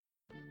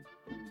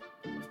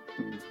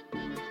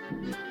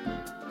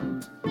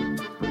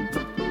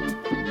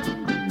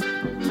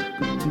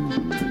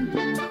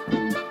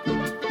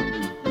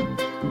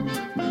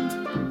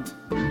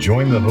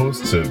Join the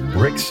hosts of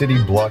Brick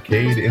City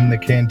Blockade in the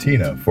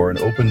Cantina for an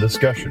open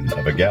discussion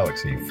of a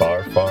galaxy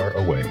far, far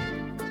away.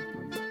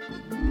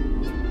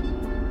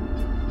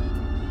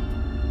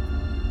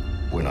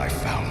 When I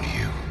found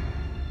you,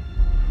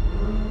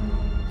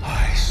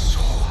 I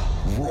saw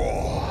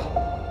raw,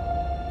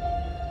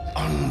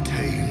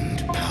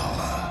 untamed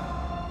power.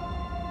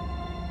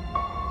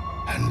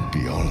 And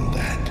beyond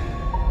that,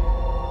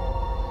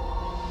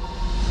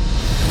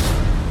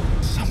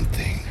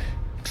 something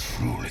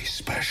truly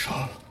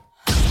special.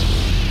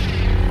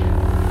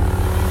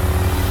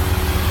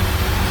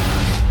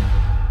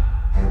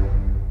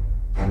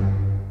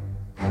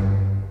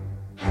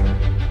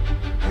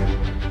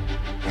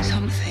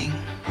 Something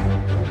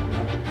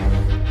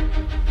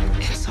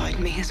inside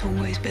me has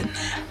always been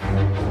there.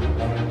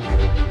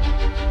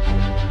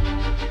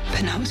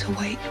 But now it's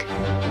awake.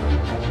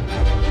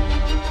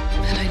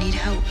 And I need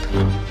help.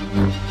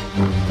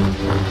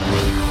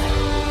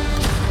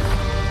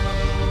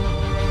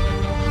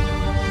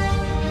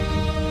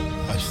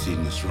 I've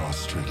seen this raw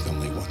strength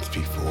only once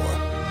before.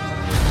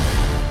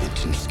 It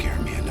didn't scare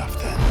me enough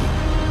then.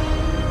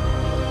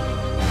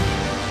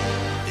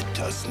 It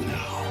does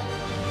now.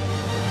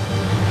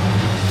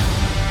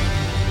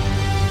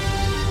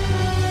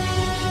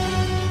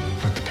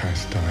 Let the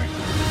past die.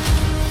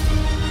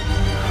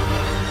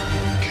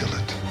 Kill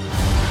it.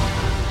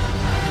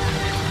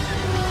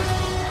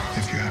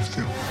 If you have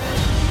to.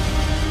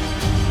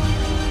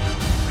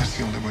 That's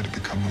the only way to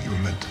become what you were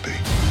meant to be.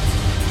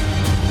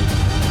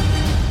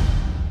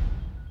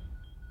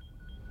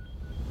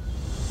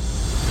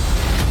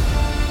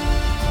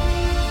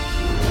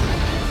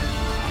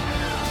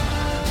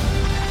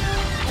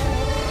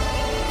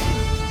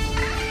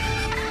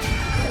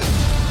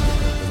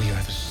 We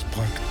are the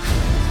spark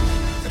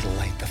that'll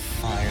light the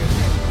fire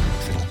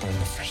that'll burn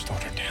the First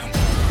Order down.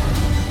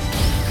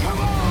 Come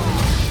on!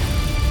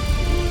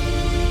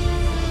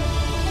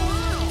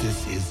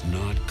 This is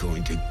not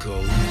going to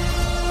go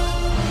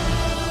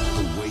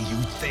the way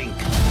you think.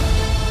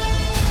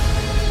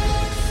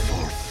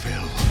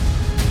 Fulfill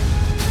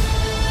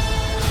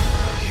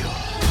your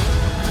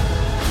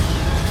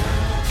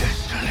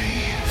destiny.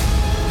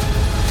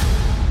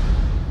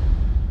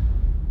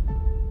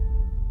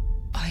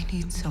 I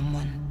need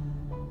someone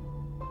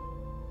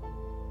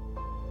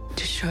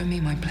to show me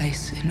my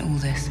place in all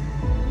this.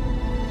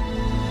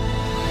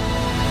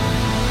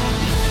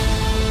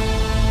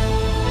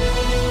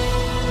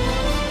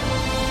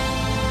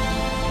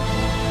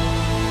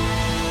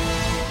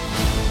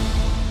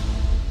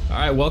 All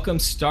right, welcome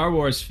Star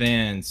Wars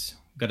fans.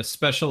 We've got a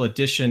special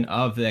edition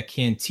of the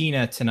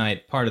Cantina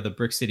tonight, part of the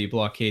Brick City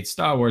Blockade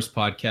Star Wars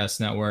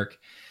Podcast Network.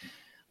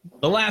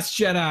 The Last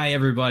Jedi,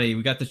 everybody.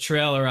 We got the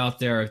trailer out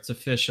there. It's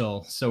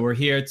official. So we're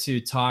here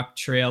to talk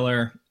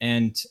trailer,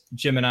 and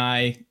Jim and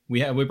I,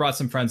 we brought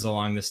some friends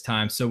along this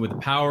time. So with the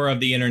power of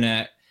the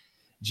internet,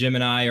 Jim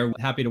and I are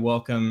happy to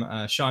welcome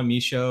Sean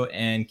Michaud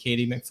and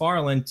Katie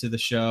McFarland to the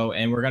show,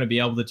 and we're going to be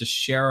able to just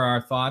share our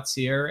thoughts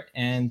here,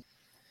 and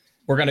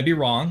we're going to be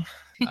wrong.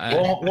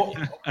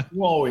 We're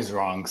always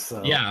wrong.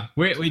 So Yeah,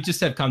 we just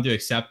have come to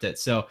accept it.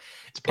 So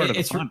It's part of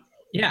the fun.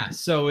 Yeah,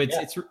 so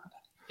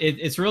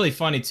it's really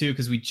funny too,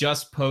 because we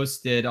just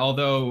posted,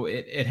 although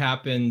it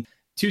happened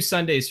 2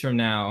 Sundays from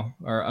now,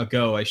 or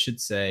ago, I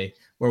should say,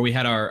 where we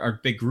had our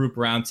big group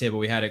roundtable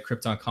we had at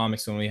Krypton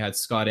Comics when we had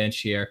Scott Inch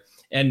here.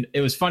 And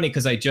it was funny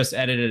because I just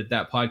edited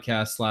that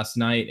podcast last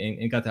night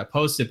and got that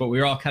posted, but we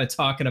were all kind of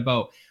talking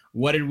about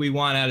what did we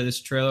want out of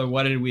this trailer?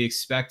 What did we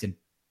expect? And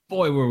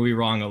boy, were we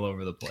wrong all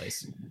over the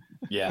place.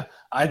 Yeah,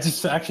 I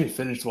just actually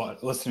finished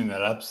listening to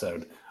that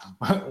episode.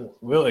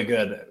 Really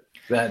good.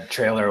 That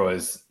trailer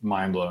was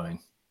mind-blowing.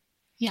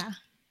 Yeah.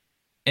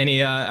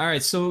 All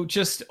right, so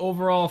just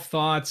overall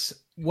thoughts.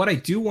 What I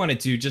do want to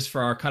do, just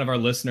for our kind of our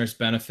listeners'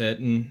 benefit,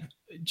 and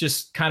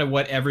just kind of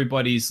what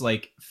everybody's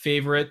like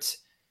favorite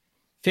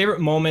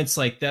moments,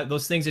 like that,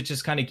 those things that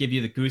just kind of give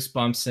you the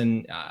goosebumps.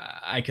 And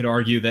I could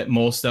argue that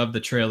most of the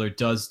trailer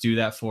does do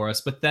that for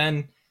us. But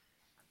then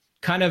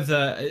kind of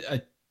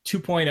a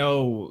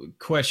 2.0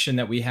 question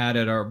that we had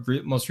at our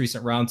most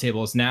recent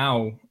roundtable is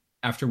now,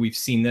 after we've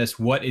seen this,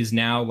 what is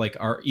now like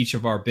each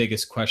of our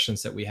biggest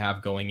questions that we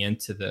have going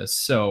into this?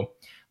 So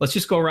let's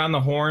just go around the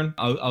horn.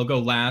 I'll go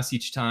last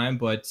each time,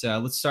 but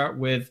let's start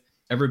with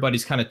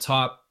everybody's kind of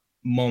top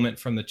moment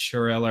from the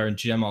trailer. And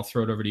Jim, I'll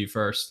throw it over to you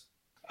first.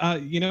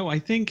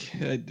 I think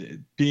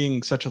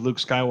being such a Luke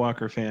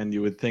Skywalker fan,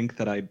 you would think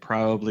that I'd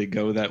probably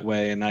go that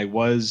way. And I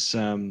was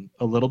a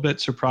little bit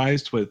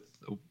surprised with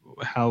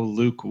how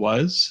Luke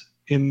was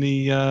in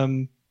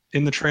the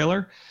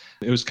trailer.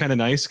 It was kind of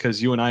nice because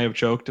you and I have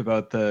joked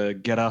about the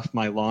get off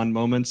my lawn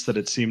moments that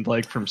it seemed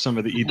like from some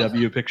of the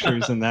EW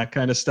pictures and that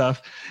kind of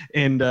stuff.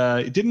 And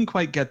it didn't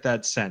quite get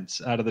that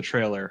sense out of the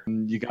trailer.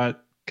 You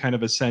got kind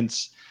of a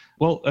sense,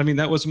 well, I mean,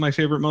 that was my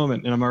favorite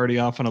moment, and I'm already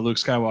off on a Luke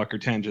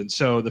Skywalker tangent.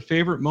 So the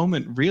favorite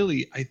moment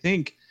really, I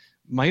think,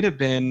 might have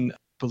been,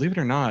 believe it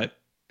or not,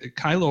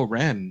 Kylo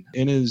Ren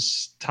in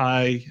his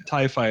TIE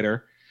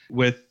fighter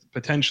with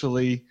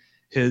potentially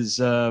his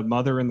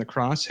mother in the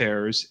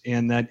crosshairs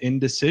and that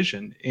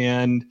indecision.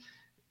 And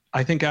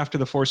I think after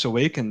The Force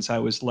Awakens, I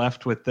was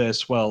left with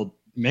this, well,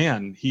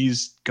 man,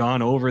 he's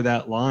gone over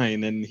that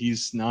line and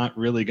he's not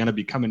really going to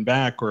be coming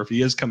back. Or if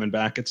he is coming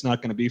back, it's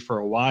not going to be for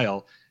a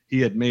while. He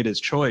had made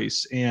his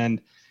choice.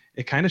 And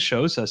it kind of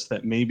shows us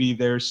that maybe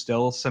there's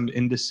still some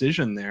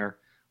indecision there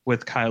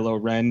with Kylo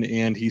Ren,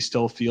 and he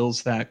still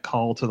feels that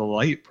call to the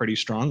light pretty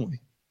strongly.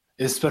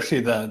 Especially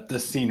the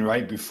scene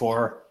right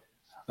before,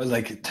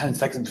 like 10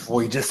 seconds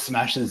before he just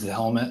smashes the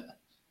helmet.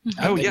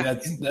 Oh, yeah.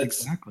 That's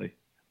exactly.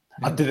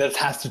 I think that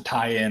has to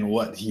tie in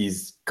what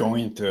he's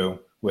going through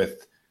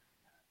with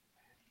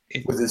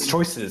his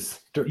choices.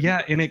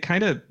 Yeah, and it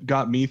kind of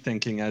got me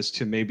thinking as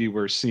to maybe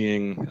we're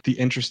seeing the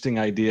interesting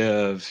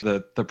idea of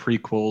the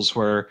prequels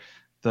where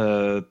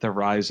the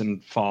rise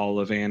and fall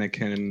of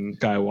Anakin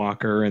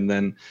Skywalker, and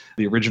then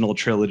the original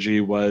trilogy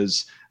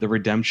was the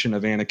redemption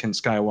of Anakin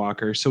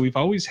Skywalker. So we've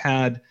always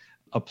had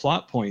a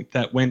plot point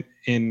that went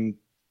in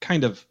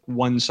kind of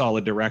one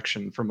solid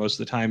direction for most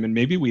of the time. And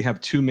maybe we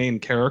have two main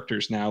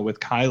characters now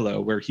with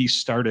Kylo, where he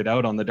started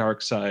out on the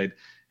dark side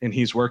and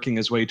he's working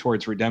his way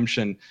towards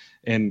redemption.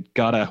 And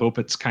God, I hope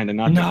it's kind of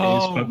not the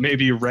case, but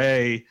maybe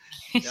Rey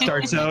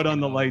starts out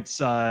on the light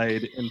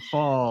side and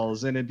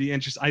falls. And it'd be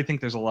interesting. I think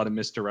there's a lot of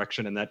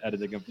misdirection in that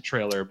editing of the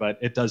trailer, but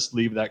it does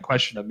leave that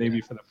question of maybe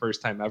for the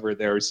first time ever,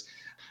 there's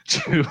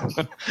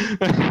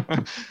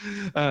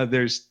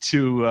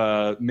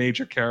two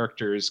major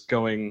characters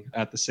going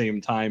at the same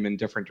time in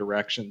different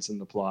directions in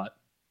the plot.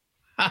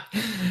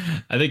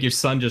 I think your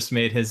son just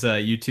made his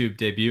YouTube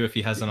debut if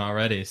he hasn't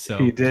already. So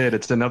he did.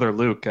 It's another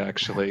Luke,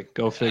 actually.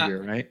 Go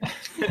figure, right?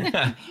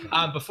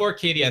 Before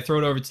Katie, I throw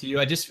it over to you.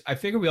 I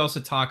figure we also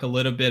talk a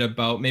little bit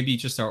about maybe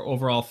just our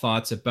overall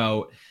thoughts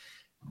about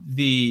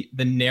the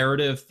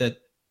narrative that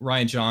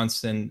Rian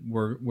Johnson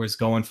was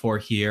going for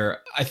here.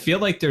 I feel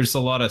like there's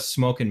a lot of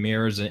smoke and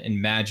mirrors and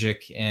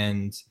magic,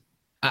 and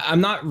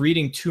I'm not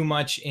reading too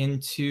much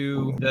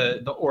into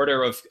the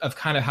order of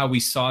kind of how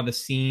we saw the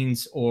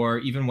scenes or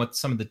even what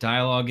some of the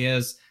dialogue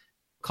is.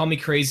 Call me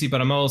crazy,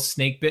 but I'm a little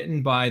snake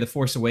bitten by the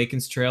Force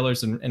Awakens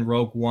trailers and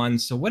Rogue One.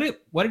 So what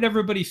did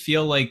everybody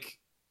feel like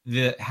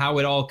how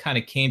it all kind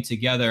of came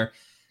together,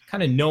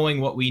 kind of knowing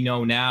what we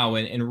know now,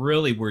 and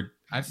really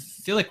I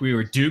feel like we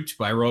were duped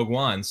by Rogue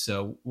One.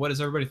 So what's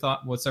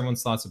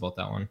everyone's thoughts about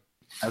that one?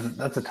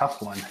 That's a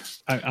tough one.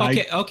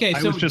 Okay.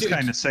 I was just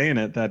kind of saying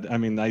it that, I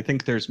mean, I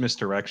think there's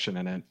misdirection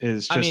in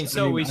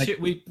it.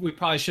 We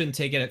probably shouldn't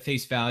take it at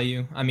face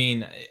value. I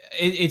mean,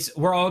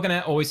 we're all going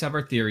to always have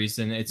our theories,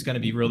 and it's going to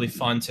be really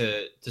fun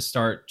to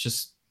start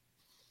just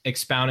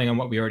expounding on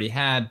what we already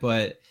had.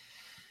 But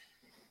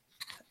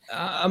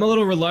I'm a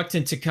little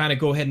reluctant to kind of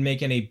go ahead and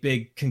make any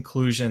big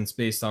conclusions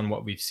based on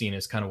what we've seen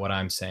is kind of what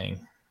I'm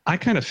saying. I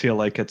kind of feel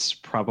like it's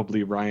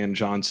probably Rian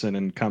Johnson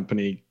and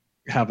company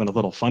having a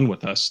little fun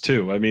with us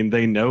too. I mean,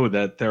 they know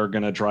that they're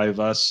going to drive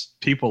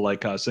people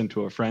like us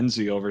into a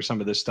frenzy over some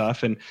of this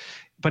stuff.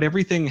 But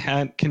everything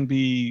can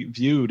be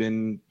viewed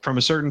from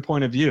a certain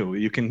point of view.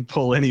 You can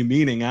pull any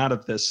meaning out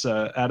of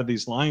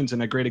these lines.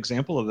 And a great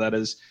example of that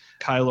is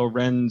Kylo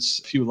Ren's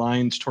few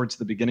lines towards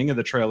the beginning of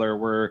the trailer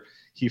where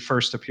he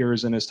first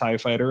appears in his TIE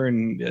fighter,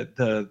 and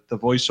the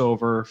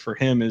voiceover for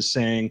him is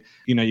saying,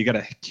 you got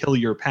to kill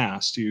your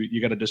past.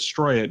 You got to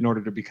destroy it in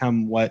order to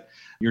become what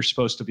you're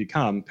supposed to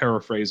become.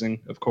 Paraphrasing,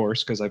 of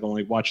course, because I've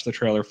only watched the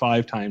trailer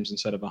 5 times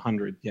instead of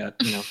 100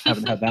 yet.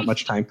 Haven't had that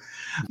much time.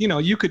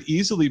 You could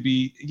easily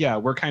be,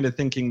 we're kind of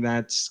thinking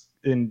that's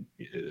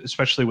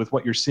especially with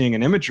what you're seeing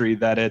in imagery,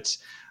 that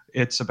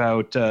it's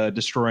about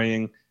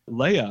destroying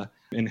Leia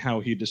and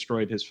how he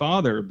destroyed his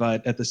father.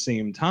 But at the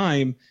same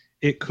time,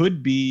 it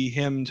could be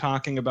him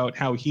talking about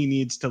how he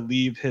needs to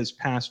leave his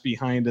past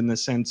behind in the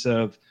sense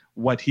of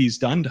what he's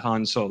done to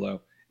Han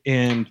Solo,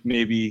 and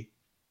maybe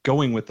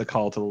going with the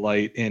call to the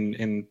light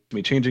and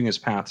changing his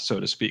path, so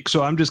to speak.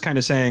 So I'm just kind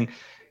of saying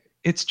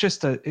it's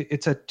a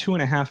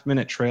 2.5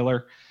 minute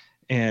trailer,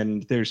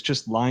 and there's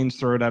just lines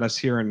thrown at us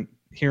here and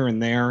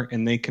there,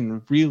 and they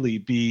can really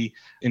be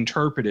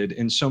interpreted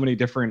in so many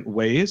different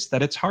ways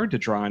that it's hard to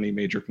draw any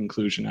major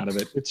conclusion out of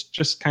it. It's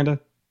just kind of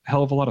a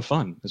hell of a lot of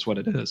fun is what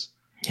it is.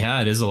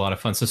 Yeah, it is a lot of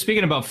fun. So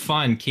speaking about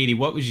fun, Katie,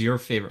 what was your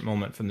favorite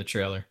moment from the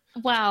trailer?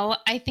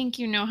 Well, I think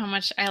you know how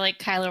much I like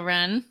Kylo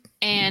Ren,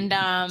 and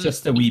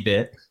just a wee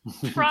bit.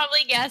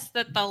 Probably guess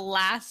that the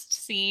last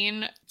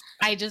scene,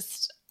 I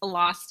just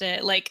lost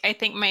it. Like, I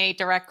think my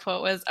direct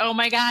quote was, "Oh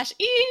my gosh,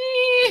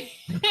 ee!"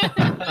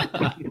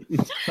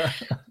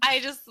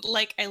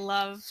 I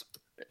love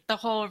the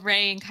whole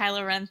Rey and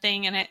Kylo Ren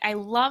thing, and I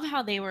love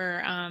how they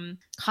were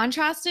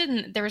contrasted,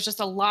 and there was just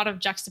a lot of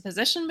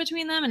juxtaposition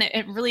between them, and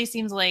it really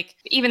seems like,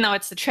 even though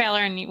it's the trailer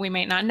and we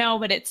might not know,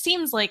 but it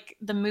seems like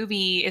the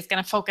movie is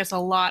going to focus a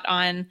lot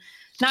on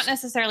not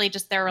necessarily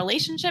just their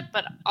relationship,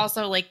 but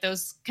also like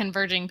those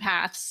converging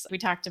paths. We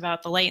talked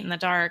about the light and the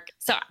dark,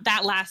 so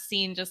that last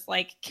scene just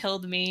like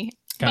killed me.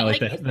 Kind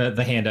of like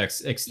the hand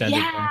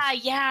extended.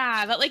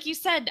 Yeah. But like you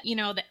said,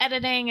 the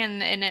editing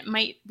and it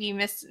might be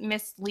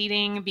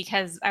misleading,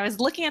 because I was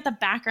looking at the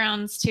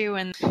backgrounds too,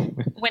 and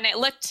when it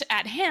looked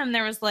at him,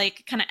 there was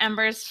like kind of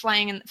embers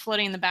flying and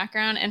floating in the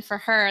background, and for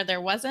her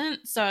there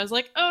wasn't. So I was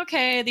like,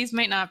 okay, these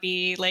might not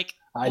be like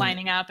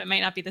lining up. It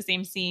might not be the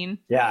same scene.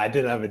 Yeah, I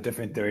did have a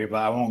different theory, but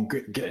I won't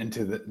get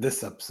into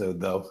this episode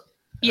though.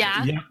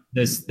 Yeah.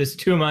 There's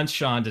 2 months,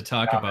 Sean, to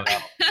talk about.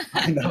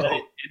 I know.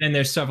 And then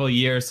there's several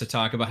years to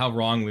talk about how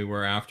wrong we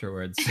were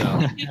afterwards. So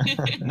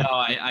no,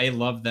 I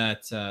love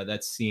that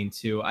scene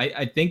too.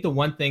 I think the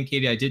one thing,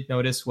 Katie, I did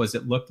notice was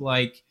it looked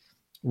like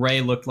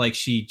Rey looked like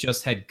she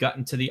just had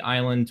gotten to the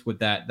island with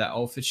that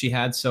outfit she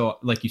had. So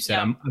like you said,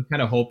 I'm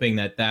kind of hoping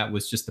that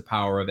was just the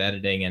power of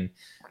editing, and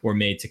we're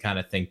made to kind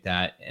of think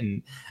that.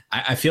 And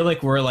I feel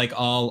like we're like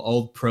all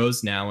old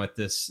pros now at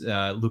this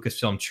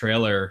Lucasfilm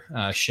trailer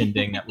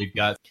shindig that we've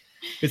got.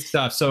 Good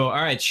stuff. So,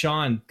 all right,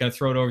 Sean, gonna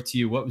throw it over to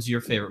you. What was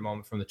your favorite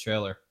moment from the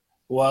trailer?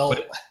 Well,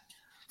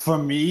 for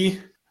me,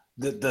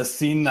 the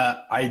scene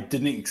that I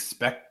didn't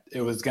expect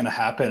it was gonna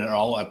happen at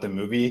all at the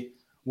movie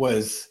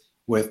was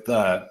with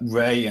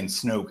Rey and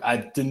Snoke. I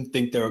didn't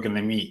think they were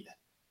gonna meet,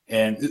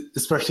 and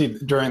especially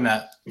during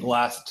that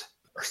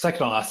second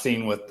to last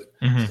scene with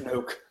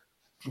Snoke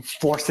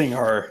forcing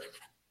her,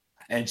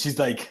 and she's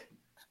like,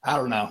 I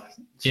don't know.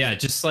 Yeah,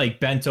 just like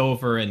bent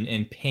over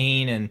in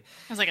pain, and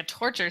it was like a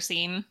torture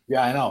scene.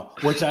 Yeah, I know.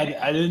 Which I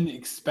didn't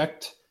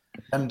expect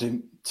them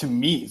to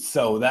meet.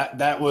 So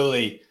that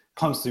really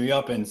pumps me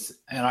up, and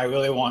I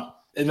really want,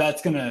 and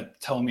that's gonna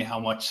tell me how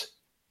much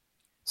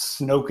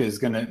Snoke is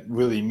gonna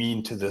really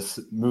mean to this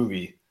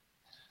movie.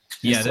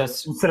 Yeah,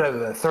 instead of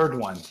the third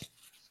one.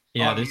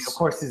 Yeah, of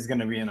course he's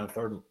gonna be in a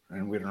third,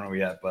 and we don't know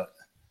yet, but.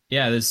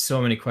 Yeah, there's so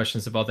many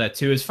questions about that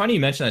too. It's funny you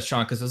mentioned that,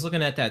 Sean, because I was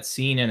looking at that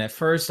scene, and at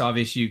first,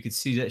 obviously, you could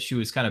see that she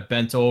was kind of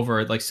bent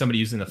over, like somebody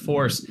using the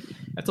Force. You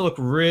have to look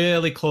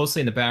really closely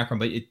in the background,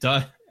 but it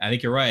does. I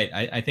think you're right.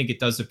 I think it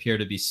does appear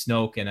to be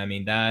Snoke, and I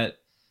mean that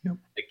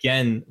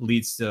again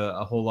leads to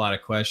a whole lot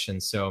of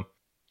questions. So.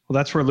 Well,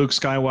 that's where Luke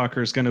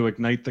Skywalker is going to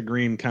ignite the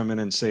green, come in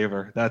and save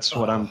her. That's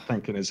what I'm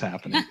thinking is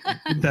happening.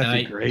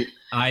 That'd be great.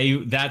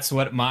 That's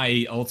what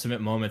my ultimate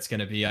moment's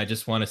going to be. I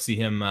just want to see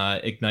him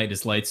ignite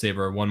his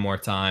lightsaber one more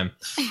time.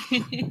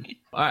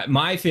 All right,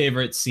 my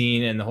favorite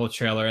scene in the whole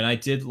trailer, and I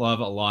did love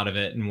a lot of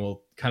it, and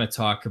we'll kind of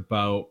talk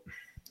about,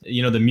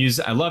 the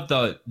music. I love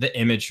the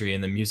imagery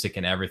and the music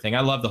and everything. I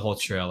love the whole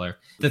trailer.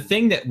 The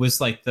thing that was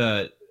like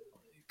the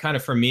kind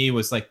of for me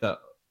was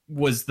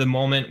the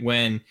moment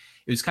when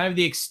it was kind of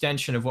the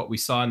extension of what we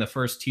saw in the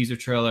first teaser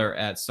trailer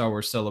at Star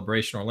Wars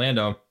Celebration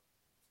Orlando.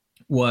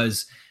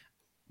 Was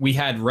we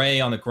had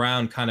Rey on the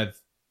ground kind of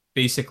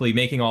basically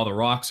making all the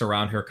rocks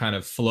around her kind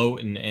of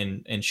float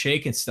and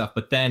shake and stuff.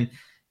 But then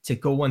to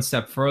go one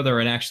step further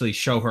and actually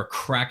show her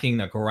cracking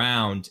the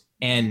ground.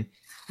 And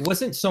it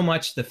wasn't so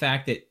much the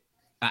fact that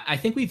I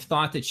think we've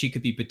thought that she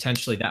could be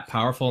potentially that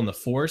powerful in the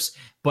Force,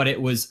 but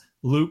it was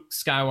Luke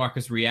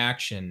Skywalker's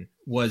reaction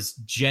was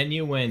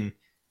genuine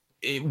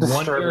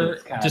wonder,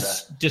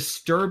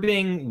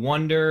 disturbing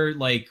wonder,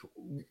 like,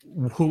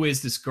 who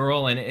is this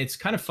girl? And it's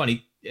kind of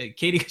funny,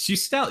 Katie,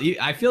 because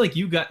I feel like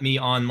you got me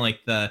on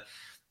like the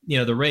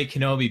Rey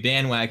Kenobi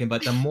bandwagon,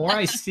 but the more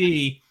I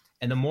see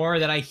and the more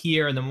that I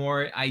hear and the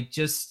more I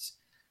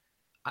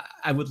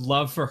would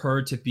love for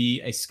her to be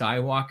a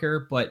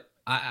Skywalker, but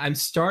I'm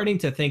starting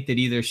to think that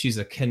either she's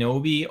a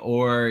Kenobi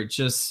or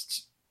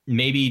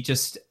maybe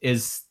just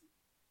is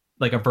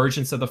like a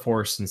version of the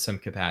Force in some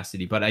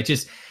capacity. But I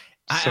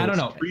don't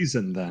know.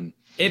 Reason then.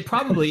 It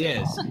probably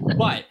is.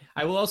 But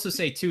I will also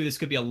say too, this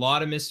could be a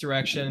lot of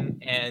misdirection,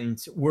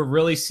 and we're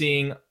really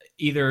seeing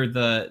either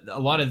a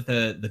lot of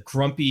the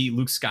grumpy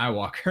Luke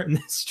Skywalker in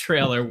this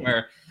trailer,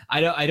 where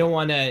I don't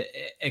want to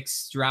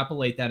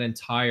extrapolate that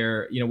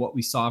entire, what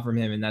we saw from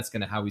him, and that's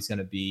how he's going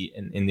to be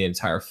in the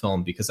entire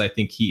film, because I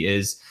think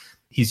he's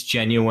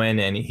genuine,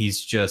 and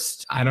he's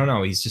just, I don't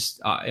know, he's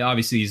just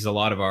obviously he's a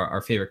lot of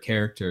our favorite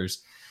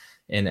characters,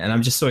 and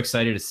I'm just so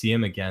excited to see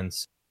him again.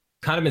 So,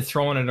 kind of been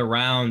throwing it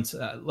around.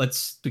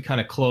 Let's kind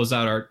of close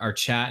out our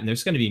chat, and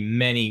there's going to be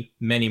many,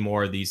 many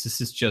more of these.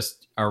 This is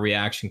just our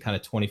reaction kind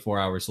of 24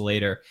 hours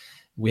later.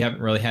 We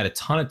haven't really had a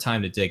ton of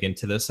time to dig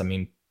into this. I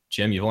mean,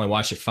 Jim, you've only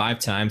watched it 5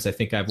 times. I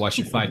think I've watched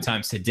it 5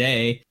 times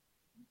today.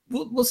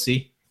 We'll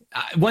see.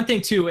 One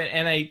thing too,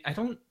 and I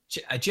don't,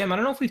 Jim, I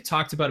don't know if we've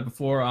talked about it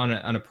before on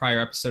a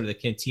prior episode of the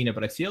Cantina,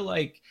 but I feel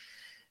like,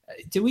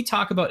 did we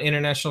talk about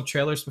international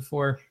trailers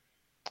before?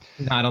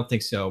 No, I don't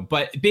think so.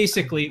 But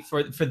basically,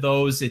 for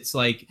those, it's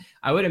like,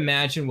 I would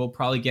imagine we'll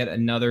probably get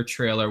another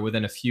trailer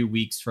within a few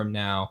weeks from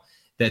now.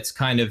 That's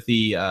kind of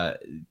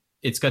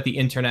it's got the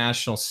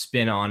international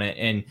spin on it.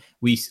 And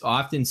we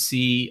often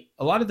see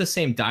a lot of the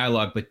same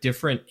dialogue, but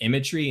different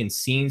imagery and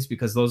scenes,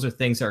 because those are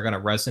things that are going to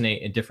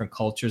resonate in different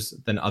cultures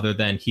other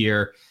than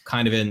here,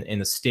 kind of in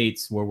the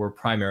States where we're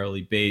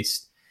primarily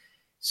based.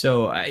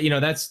 So,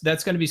 that's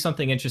going to be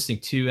something interesting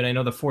too. And I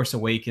know The Force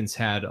Awakens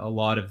had a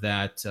lot of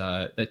that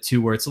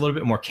too, where it's a little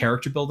bit more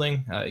character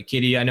building.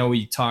 Katie, I know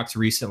we talked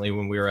recently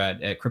when we were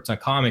at Krypton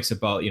Comics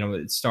about,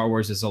 Star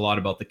Wars is a lot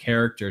about the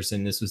characters,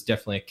 and this was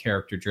definitely a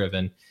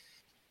character-driven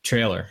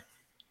trailer.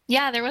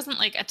 Yeah, there wasn't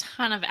like a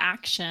ton of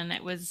action.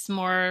 It was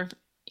more,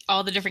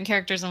 all the different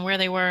characters and where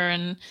they were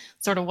and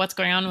sort of what's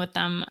going on with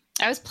them.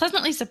 I was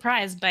pleasantly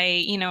surprised by,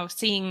 you know,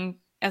 seeing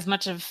as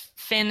much of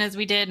Finn as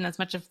we did and as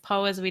much of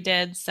Poe as we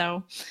did.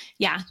 So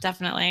yeah,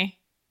 definitely.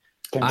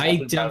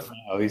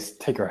 At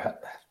least take her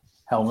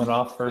helmet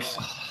off first.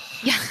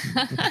 Yeah.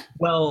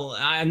 Well,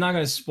 I'm not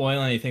going to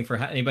spoil anything for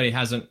anybody who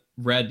hasn't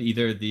read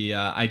either the,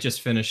 I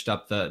just finished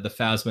up the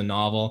Phasma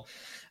novel.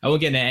 I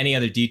won't get into any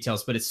other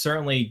details, but it's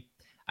certainly,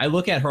 I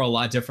look at her a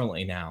lot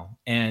differently now.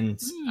 And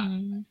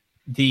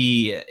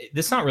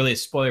this not really a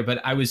spoiler,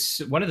 but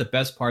one of the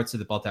best parts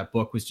about that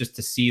book was just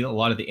to see a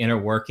lot of the inner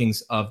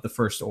workings of the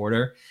First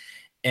Order.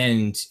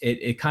 And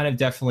it kind of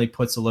definitely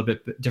puts a little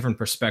bit different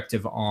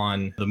perspective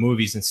on the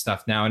movies and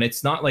stuff now. And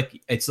it's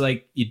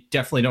like you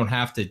definitely don't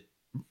have to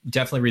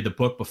definitely read the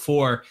book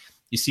before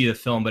you see the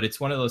film, but it's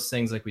one of those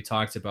things like we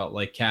talked about,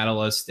 like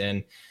Catalyst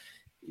and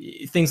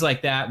things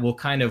like that will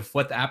kind of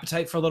whet the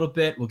appetite for a little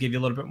bit, will give you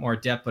a little bit more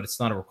depth, but it's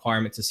not a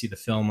requirement to see the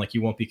film. Like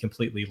you won't be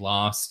completely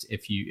lost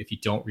if you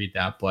don't read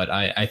that. But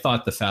I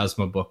thought the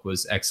Phasma book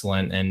was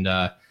excellent. And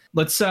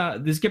let's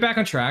get back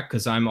on track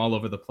because I'm all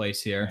over the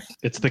place here.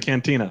 It's the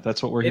Cantina.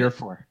 That's what we're here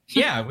for.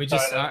 Yeah, we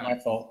just my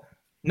fault.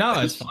 No,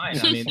 that's fine.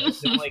 I mean,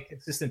 the only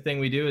consistent thing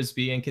we do is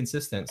be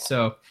inconsistent.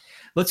 So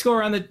let's go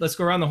around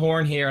the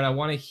horn here, and I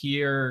want to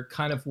hear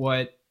kind of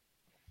what,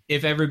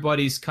 if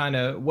everybody's kind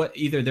of what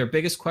either their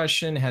biggest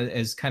question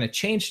has kind of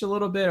changed a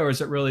little bit, or is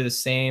it really the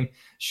same?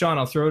 Sean,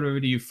 I'll throw it over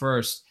to you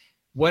first.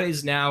 What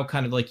is now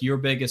kind of like your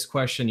biggest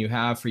question you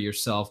have for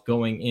yourself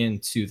going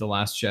into The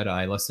Last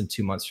Jedi less than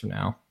 2 months from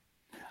now?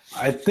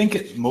 I think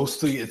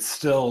it's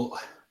still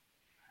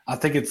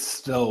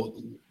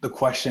the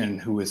question,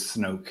 who is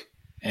Snoke?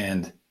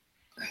 And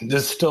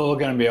there's still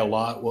going to be a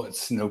lot what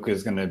Snoke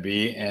is going to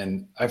be.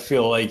 And I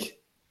feel like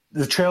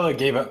the trailer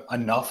gave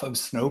enough of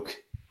Snoke,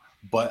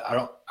 but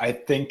I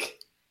think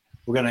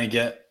we're going to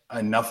get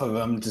enough of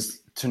him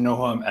just to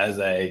know him as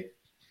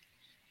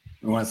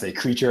we want to say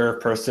creature,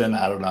 person,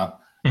 I don't know,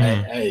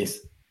 a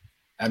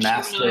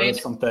master or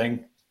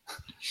something.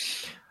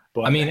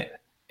 But, I mean,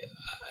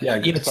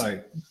 yeah,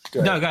 sorry.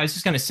 No, guys, I was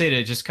just going to say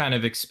to just kind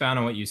of expound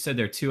on what you said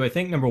there too. I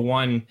think number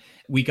one,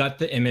 we got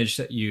the image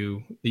that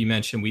you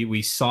mentioned.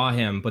 We saw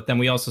him, but then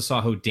we also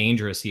saw how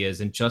dangerous he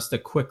is. And just a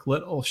quick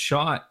little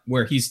shot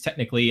where he's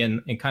technically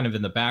in kind of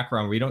in the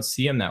background where you don't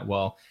see him that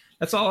well.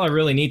 That's all I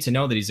really need to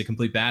know, that he's a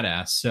complete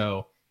badass.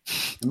 So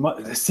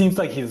it seems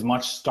like he's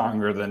much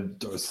stronger than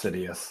Darth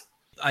Sidious.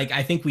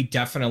 I think we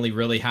definitely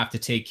really have to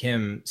take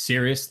him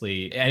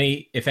seriously.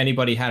 If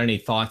anybody had any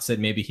thoughts that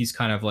maybe he's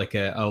kind of like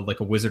a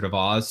Wizard of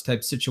Oz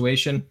type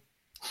situation,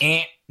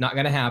 not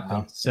gonna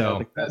happen.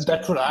 So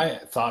that's what I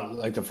thought.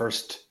 Like the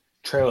first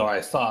trailer I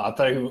saw, I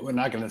thought we're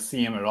not gonna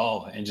see him at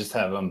all and just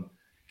have him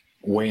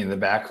way in the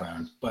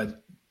background.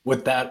 But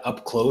with that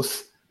up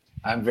close,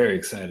 I'm very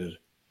excited.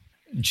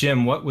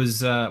 Jim,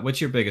 what's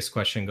your biggest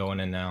question going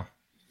in now?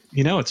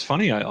 You know, it's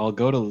funny. I'll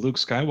go to Luke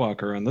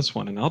Skywalker on this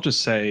one, and I'll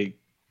just say,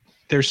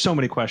 there's so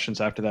many questions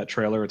after that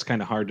trailer. It's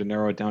kind of hard to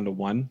narrow it down to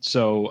one.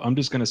 So I'm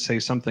just going to say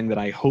something that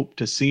I hope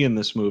to see in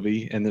this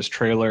movie, and this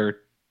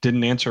trailer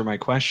didn't answer my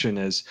question,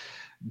 is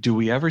do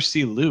we ever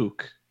see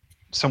Luke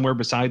somewhere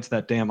besides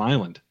that damn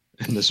island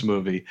in this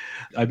movie?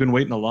 I've been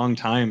waiting a long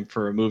time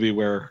for a movie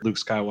where Luke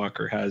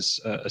Skywalker has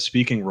a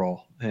speaking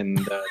role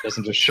and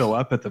doesn't just show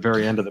up at the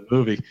very end of the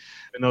movie.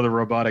 Even though the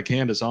robotic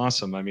hand is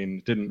awesome, I mean,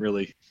 it didn't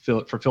really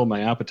fulfill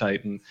my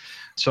appetite. And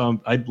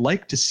so I'd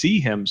like to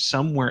see him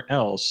somewhere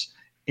else,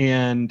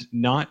 and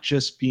not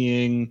just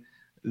being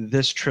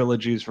this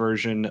trilogy's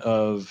version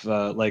of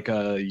like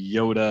a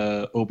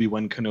Yoda,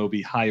 Obi-Wan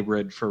Kenobi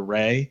hybrid for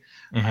Rey.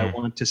 Mm-hmm. I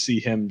want to see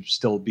him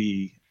still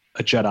be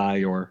a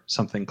Jedi or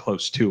something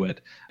close to it.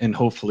 And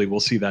hopefully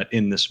we'll see that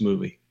in this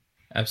movie.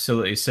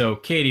 Absolutely. So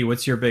Katie,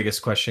 what's your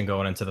biggest question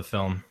going into the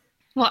film?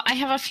 Well, I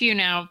have a few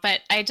now,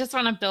 but I just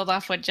want to build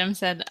off what Jim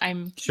said.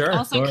 I'm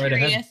also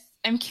curious. Right,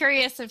 I'm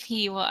curious if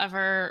he will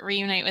ever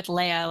reunite with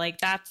Leia. Like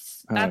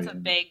that's a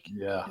big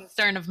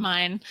concern of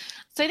mine.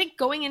 So I think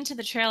going into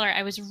the trailer,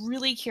 I was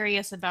really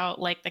curious about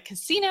like the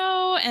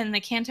casino and the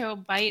Canto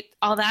Bight,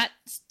 all that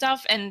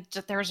stuff, and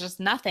there was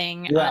just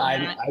nothing.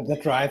 Yeah,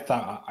 that's what I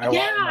thought.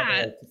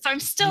 So I'm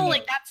still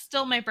that's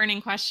still my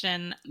burning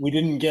question. We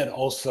didn't get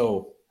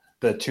also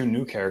the two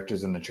new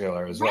characters in the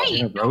trailer as well. Right,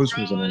 yeah, Rose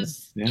was in it.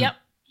 Yeah. Yep.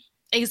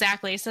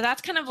 Exactly. So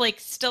that's kind of like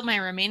still my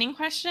remaining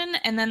question.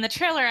 And then the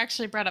trailer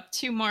actually brought up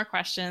two more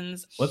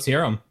questions. Let's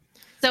hear them.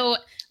 So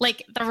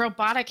like the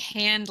robotic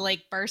hand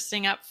like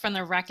bursting up from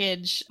the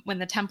wreckage when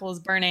the temple is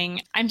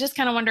burning. I'm just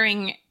kind of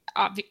wondering,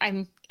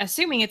 I'm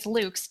assuming it's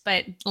Luke's,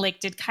 but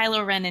like did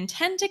Kylo Ren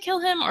intend to kill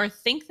him or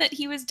think that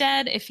he was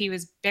dead if he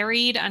was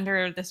buried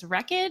under this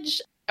wreckage?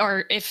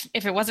 Or if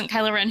it wasn't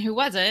Kylo Ren, who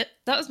was it?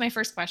 That was my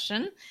first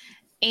question.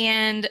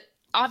 And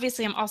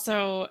obviously I'm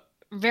also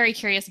very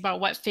curious about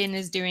what Finn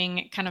is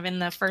doing kind of in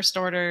the First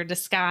Order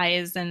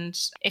disguise, and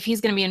if he's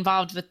going to be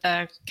involved with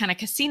the kind of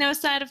casino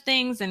side of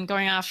things and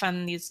going off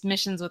on these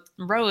missions with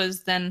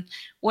Rose, then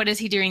what is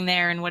he doing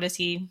there and what is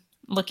he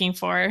looking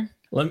for?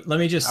 Let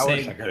me just say, I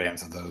wish I could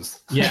answer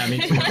those. Yeah, I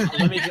mean,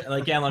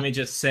 let me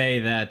just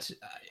say that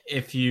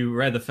if you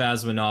read the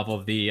Phasma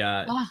novel,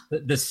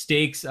 the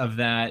stakes of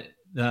that,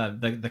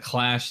 the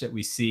clash that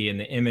we see in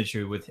the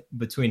imagery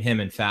between him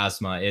and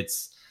Phasma,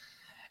 it's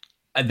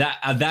that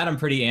I'm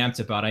pretty amped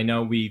about. I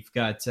know we've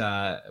got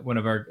one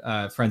of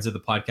our friends of the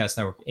podcast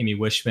network, Amy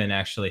Wishman,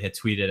 actually had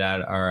tweeted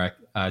at our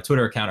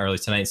Twitter account early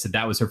tonight and said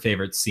that was her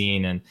favorite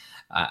scene, and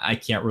I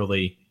can't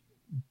really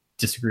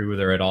disagree with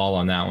her at all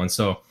on that one.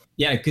 So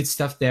yeah, good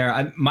stuff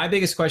there. My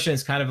biggest question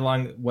is kind of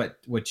along what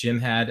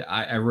Jim had.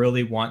 I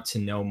really want to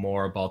know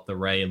more about the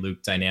Rey and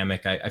Luke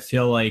dynamic. I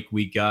feel like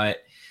we got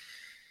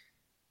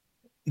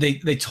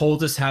they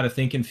told us how to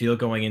think and feel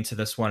going into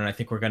this one, and I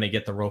think we're going to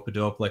get the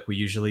rope-a-dope like we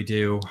usually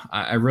do.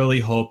 I really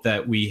hope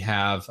that we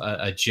have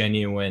a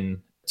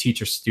genuine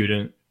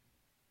teacher-student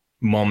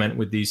moment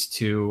with these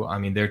two. I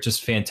mean, they're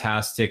just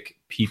fantastic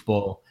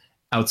people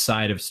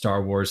outside of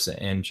Star Wars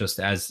and just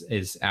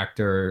as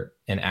actor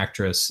and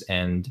actress,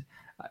 and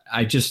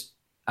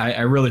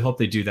I really hope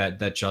they do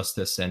that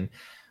justice. And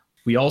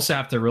we also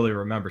have to really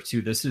remember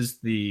too, this is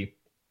the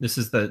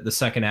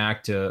second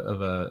act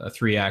of a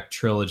 3-act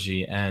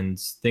trilogy, and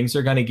things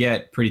are going to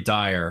get pretty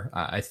dire.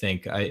 I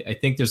think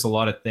there's a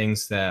lot of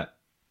things that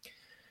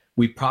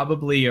we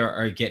probably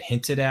are get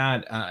hinted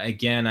at.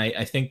 Again,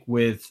 I think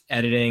with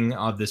editing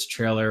of this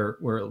trailer,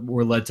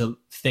 we're led to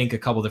think a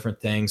couple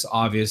different things.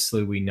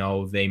 Obviously, we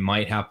know they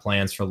might have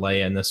plans for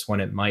Leia in this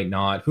one. It might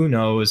not. Who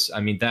knows? I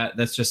mean,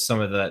 that's just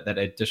some of that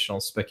additional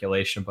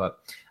speculation. But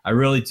I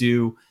really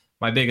do.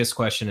 My biggest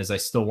question is I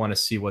still want to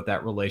see what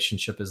that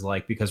relationship is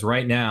like, because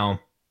right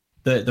now,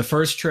 the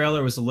first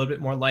trailer was a little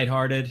bit more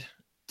lighthearted.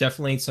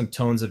 Definitely some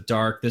tones of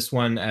dark. This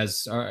one,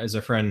 as our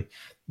friend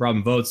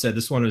Robin Vogt said,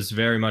 this one was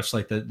very much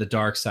like the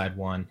dark side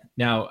one.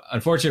 Now,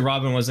 unfortunately,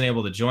 Robin wasn't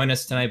able to join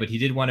us tonight, but he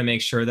did want to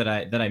make sure that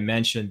I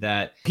mentioned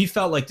that he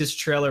felt like this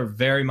trailer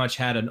very much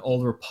had an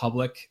Old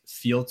Republic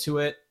feel to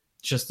it,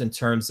 just in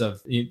terms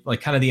of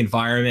like kind of the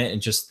environment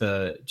and just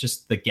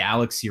the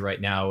galaxy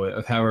right now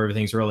of how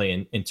everything's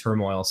really in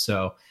turmoil.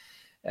 So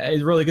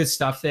it's really good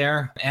stuff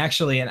there.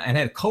 Actually, and I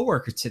had a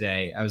coworker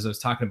today. I was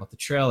talking about the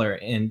trailer,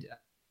 and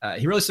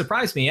he really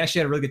surprised me. He actually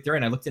had a really good theory,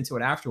 and I looked into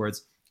it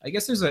afterwards. I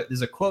guess there's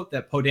a quote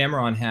that Poe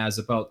Dameron has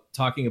about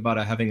talking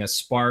about having a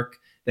spark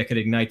that could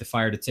ignite the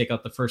fire to take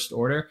out the First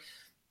Order.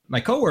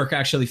 My coworker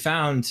actually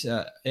found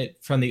it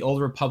from the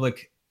Old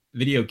Republic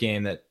video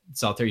game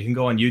that's out there. You can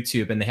go on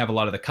YouTube, and they have a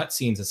lot of the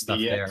cutscenes and stuff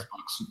there.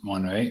 Xbox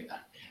one, right?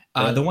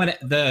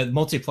 The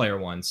multiplayer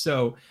one.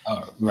 So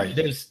right.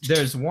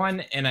 There's one,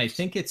 and I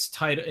think it's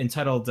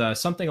entitled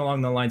something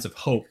along the lines of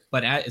Hope.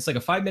 But it's like a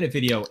 5-minute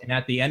video, and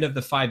at the end of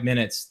the 5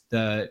 minutes,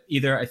 I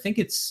think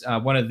it's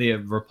one of the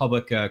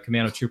Republic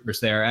commando troopers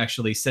there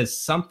actually says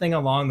something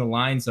along the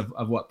lines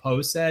of what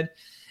Poe said.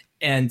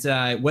 And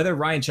whether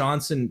Rian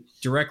Johnson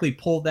directly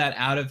pulled that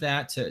out of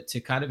that to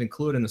kind of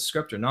include in the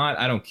script or not,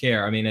 I don't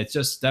care. I mean, it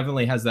just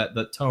definitely has that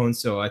tone.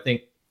 So I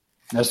think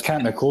that's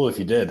kind of cool if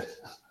you did.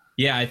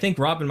 Yeah, I think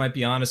Robin might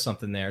be onto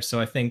something there. So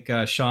I think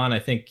Sean, I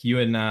think you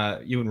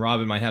and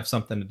Robin might have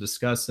something to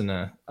discuss in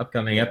an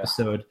upcoming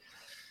episode.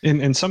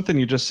 And something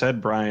you just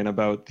said, Brian,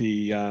 about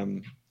the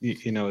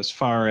as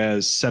far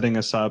as setting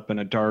us up in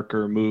a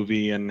darker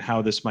movie and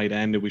how this might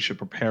end, and we should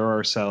prepare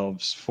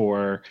ourselves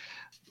for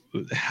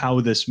how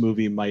this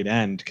movie might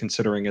end,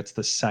 considering it's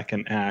the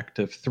second act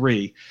of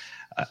 3.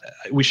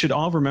 We should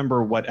all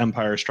remember what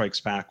Empire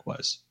Strikes Back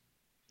was.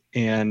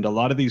 And a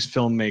lot of these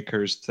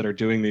filmmakers that are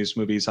doing these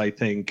movies, I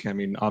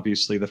mean,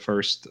 obviously the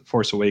first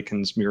Force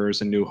Awakens mirrors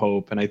A New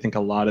Hope. And I think a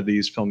lot of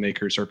these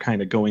filmmakers are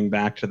kind of going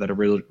back to that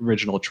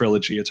original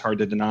trilogy. It's hard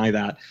to deny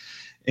that.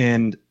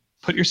 And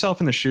put yourself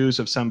in the shoes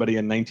of somebody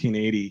in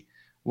 1980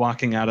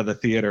 walking out of the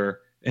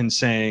theater and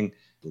saying,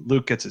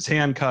 Luke gets his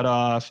hand cut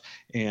off,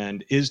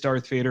 and is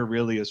Darth Vader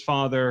really his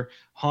father?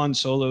 Han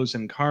Solo's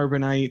in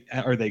carbonite.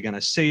 Are they going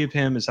to save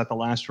him? Is that the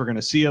last we're going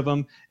to see of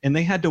him? And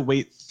they had to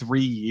wait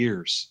 3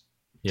 years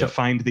to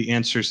find the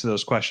answers to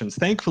those questions.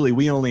 Thankfully,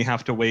 we only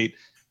have to wait.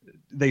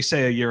 They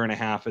say 1.5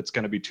 years. It's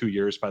going to be 2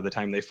 years by the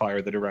time they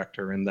fire the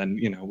director, and then,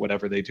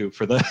 whatever they do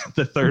for the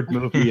third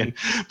movie and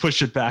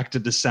push it back to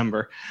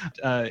December.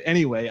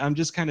 Anyway, I'm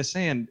just kind of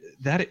saying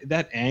that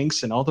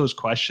angst and all those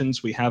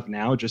questions we have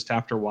now just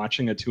after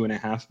watching a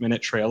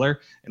 2.5-minute trailer,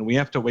 and we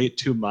have to wait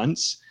 2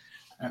 months.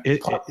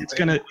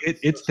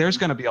 There's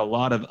gonna be a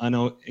lot of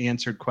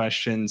unanswered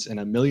questions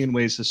and a million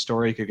ways the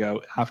story could go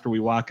after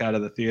we walk out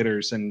of the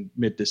theaters in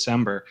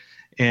mid-December,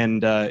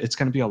 and it's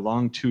gonna be a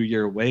long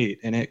 2-year wait,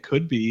 and it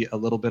could be a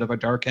little bit of a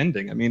dark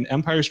ending. I mean,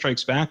 Empire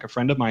Strikes Back, a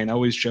friend of mine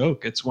always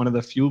joke, it's one of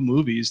the few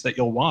movies that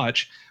you'll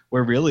watch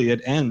where really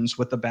it ends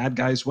with the bad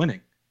guys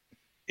winning,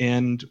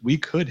 and we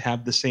could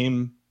have the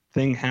same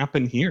thing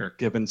happen here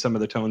given some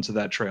of the tones of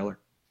that trailer.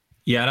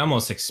 Yeah, I'd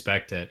almost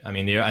expect it. I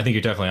mean, I think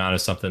you're definitely onto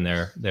something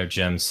there,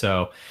 Jim.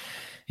 So,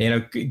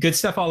 good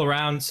stuff all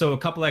around. So a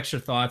couple extra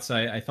thoughts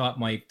I thought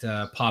might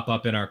pop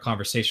up in our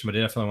conversation, but I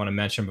definitely want to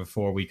mention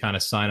before we kind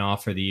of sign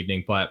off for the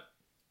evening. But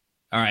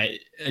all right,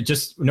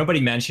 just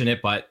nobody mentioned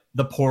it, but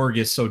the Porg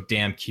is so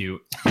damn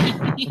cute.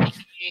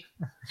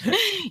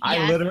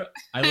 I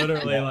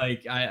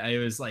literally I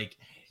was like,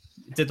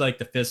 did like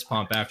the fist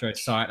pump after I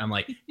saw it. I'm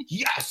like,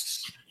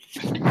 yes.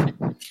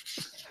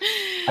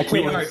 I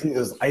can't wait to see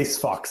those ice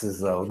foxes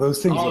though.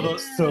 Those things are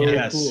so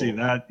Yes, cool. see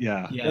that?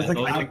 Yeah. It's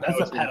like, that's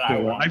a pet I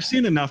want. I've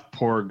seen enough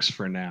porgs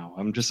for now.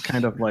 I'm just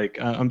kind of like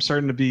I'm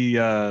starting to be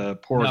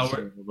porg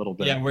a little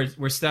bit. Yeah,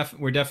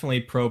 we're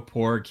definitely pro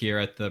porg here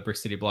at the Brick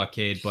City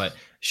Blockade. But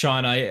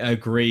Sean, I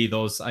agree.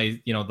 Those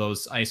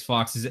ice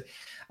foxes.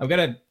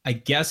 I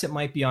guess it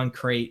might be on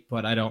crate,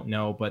 but I don't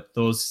know. But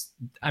those,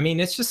 I mean,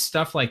 it's just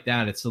stuff like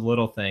that. It's the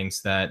little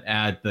things that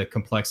add the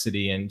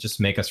complexity and just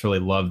make us really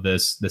love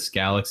this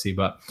galaxy.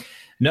 But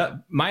no,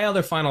 my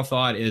other final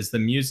thought is the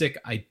music.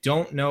 I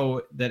don't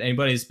know that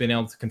anybody's been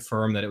able to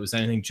confirm that it was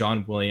anything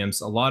John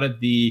Williams. A lot of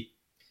the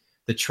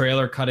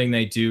trailer cutting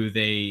they do,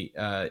 they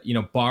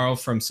borrow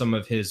from some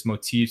of his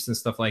motifs and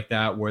stuff like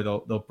that, where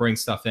they'll bring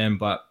stuff in,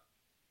 but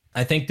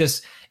I think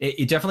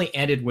it definitely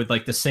ended with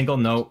like the single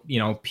note,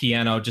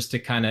 piano, just to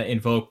kind of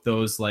invoke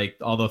those, like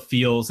all the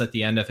feels at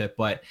the end of it.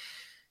 But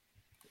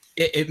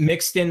it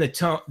mixed in the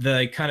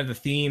kind of the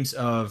themes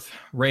of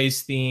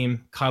Rey's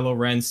theme, Kylo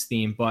Ren's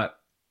theme, but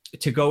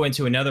to go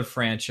into another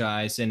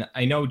franchise. And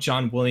I know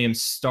John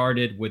Williams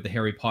started with the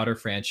Harry Potter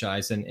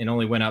franchise and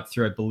only went up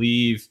through, I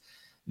believe,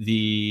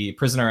 the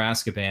Prisoner of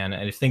Azkaban. And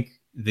I think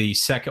the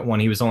second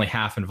one he was only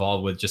half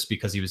involved with just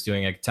because he was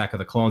doing Attack of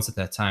the Clones at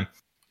that time.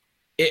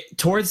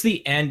 Towards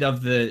the end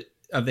of the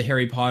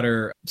Harry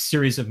Potter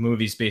series of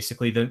movies,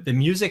 basically the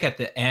music at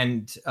the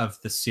end of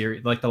the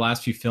series, like the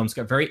last few films,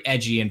 got very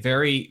edgy and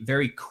very,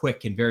 very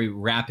quick and very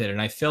rapid.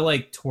 And I feel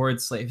like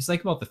towards it was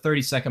like about the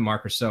 30-second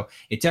mark or so,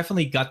 it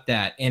definitely got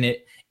that. And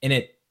it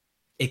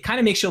kind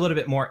of makes you a little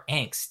bit more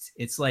angst.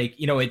 It's like,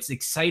 it's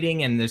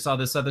exciting and there's all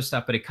this other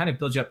stuff, but it kind of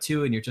builds you up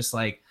too. And you're just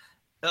like,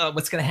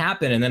 what's going to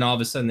happen? And then all of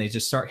a sudden they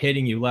just start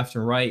hitting you left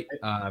and right.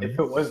 If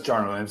it was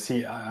John Williams,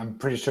 I'm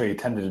pretty sure he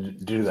tended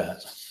to do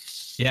that.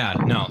 Yeah,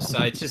 no. So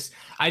I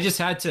just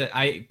had to.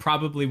 I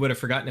probably would have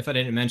forgotten if I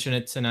didn't mention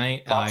it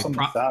tonight.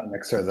 Sound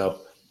mixer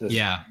though.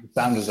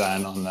 Sound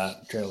design on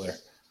that trailer.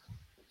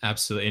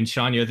 Absolutely. And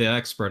Sean, you're the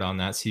expert on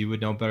that, so you would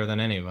know better than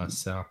any of us.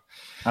 So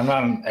I'm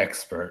not an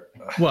expert.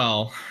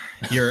 Well,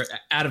 you're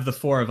out of the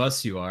four of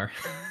us, you are.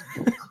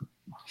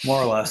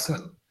 More or less.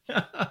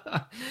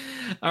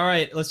 All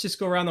right, let's just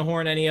go around the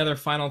horn. Any other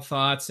final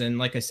thoughts? And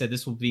like I said,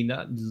 this will be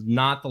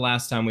not the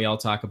last time we all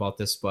talk about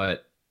this,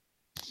 but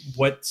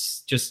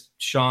what's just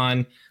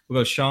Sean?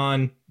 We'll go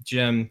Sean,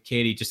 Jim,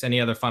 Katie. Just any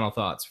other final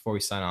thoughts before we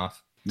sign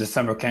off?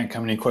 December can't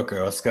come any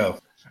quicker. Let's go.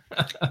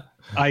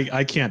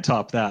 I can't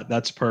top that.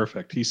 That's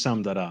perfect. He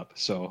summed it up.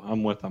 So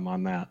I'm with him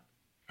on that.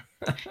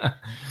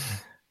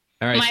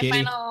 All right,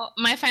 Katie?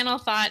 My final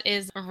thought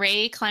is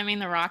Rey climbing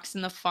the rocks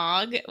in the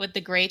fog with the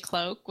gray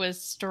cloak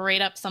was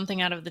straight up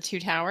something out of the Two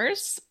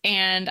Towers,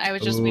 and I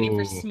was just waiting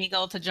for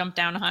Smeagol to jump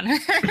down on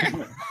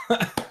her.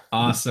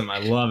 Awesome, I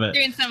love it.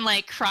 Doing some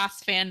like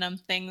cross fandom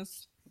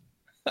things.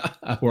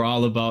 We're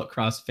all about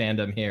cross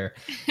fandom here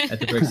at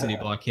the Brick City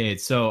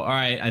Blockade. So, all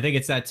right, I think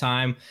it's that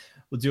time.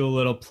 We'll do a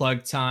little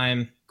plug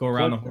time. Go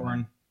around the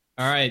horn.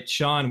 All right,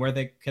 Sean, where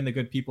can the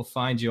good people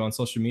find you on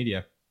social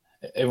media?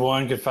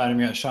 Everyone can find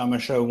me at Shama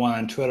Show 1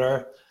 on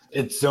Twitter.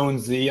 It's Zone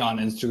Z on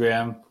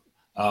Instagram.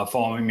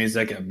 Follow me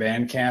music at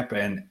Bandcamp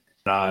and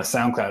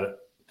SoundCloud.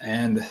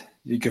 And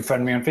you can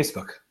find me on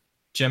Facebook.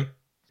 Jim?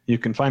 You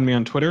can find me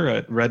on Twitter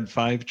at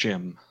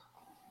Red5Jim.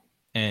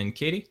 And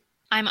Katie?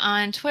 I'm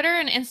on Twitter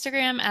and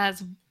Instagram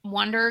as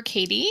Wonder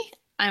Katie.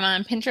 I'm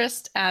on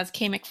Pinterest as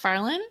K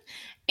McFarlane.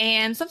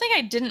 And something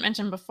I didn't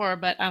mention before,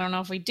 but I don't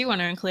know if we do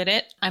want to include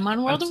it. I'm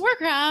on World of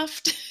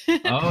Warcraft.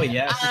 Oh,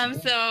 yes.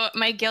 So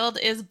my guild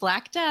is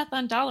Black Death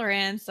on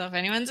Dalaran. So if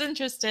anyone's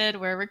interested,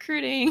 we're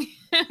recruiting.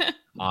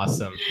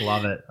 Awesome.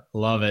 Love it.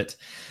 Love it.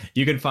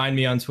 You can find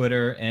me on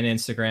Twitter and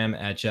Instagram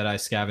at Jedi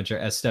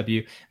Scavenger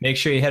SW. Make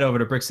sure you head over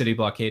to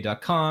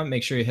brickcityblockade.com.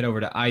 Make sure you head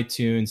over to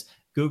iTunes,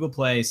 Google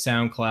Play,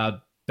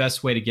 SoundCloud.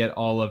 Best way to get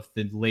all of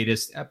the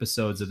latest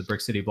episodes of the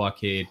Brick City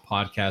Blockade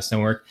podcast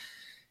network.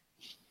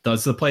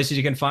 Those are the places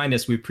you can find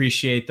us. We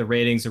appreciate the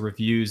ratings and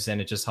reviews,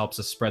 and it just helps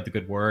us spread the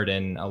good word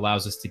and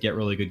allows us to get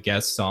really good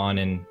guests on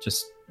and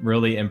just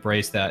really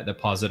embrace the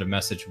positive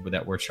message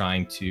that we're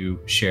trying to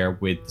share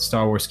with the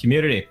Star Wars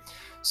community.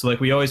 So like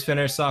we always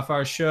finish off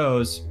our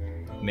shows,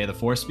 may the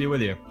Force be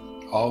with you.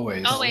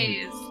 Always.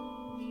 Always.